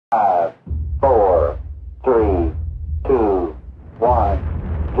5, 4, 3, 2,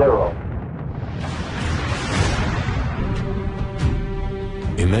 1, 0.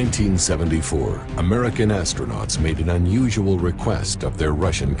 In 1974, American astronauts made an unusual request of their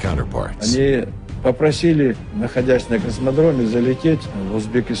Russian counterparts. Они попросили, находясь на космодроме, залететь в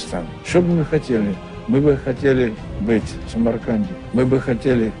Узбекистан. Что бы мы хотели? Мы бы хотели быть в Самарканде. Мы бы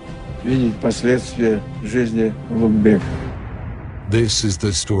хотели видеть последствия жизни Улугбека. This is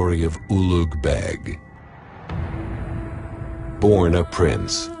the story of Ulugh. Born a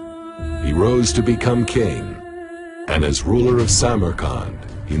prince, he rose to become king, and as ruler of Samarkand,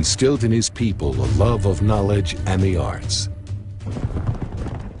 he instilled in his people a love of knowledge and the arts.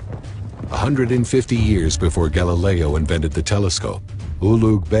 150 years before Galileo invented the telescope,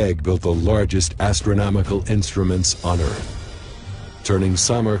 Ulugh built the largest astronomical instruments on Earth, turning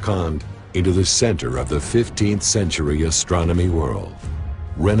Samarkand into the center of the 15th century astronomy world.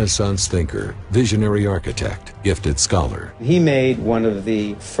 Renaissance thinker, visionary architect, gifted scholar. He made one of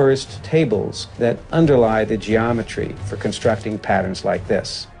the first tables that underlie the geometry for constructing patterns like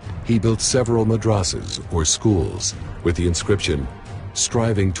this. He built several madrasas, or schools, with the inscription,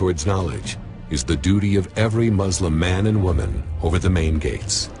 "Striving towards knowledge is the duty of every Muslim man and woman," over the main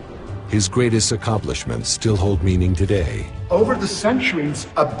gates. His greatest accomplishments still hold meaning today. Over the centuries,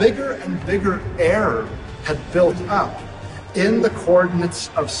 a bigger and bigger error had built up in the coordinates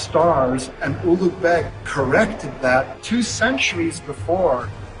of stars, and Ulugh corrected that 2 centuries before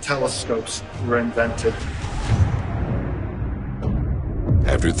telescopes were invented.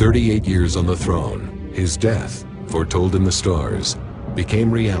 After 38 years on the throne, his death, foretold in the stars, became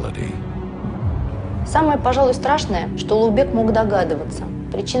reality. Самое, пожалуй, страшное, что Улугбек мог догадываться.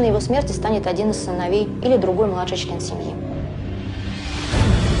 Причиной его смерти станет один из сыновей или другой младший член семьи.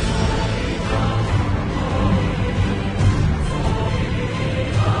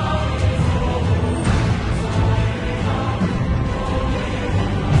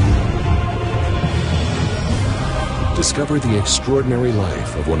 Discover the extraordinary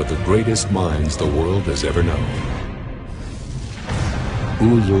life of one of the greatest minds the world has ever known.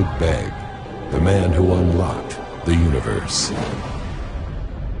 Ulugh, the man who unlocked the universe.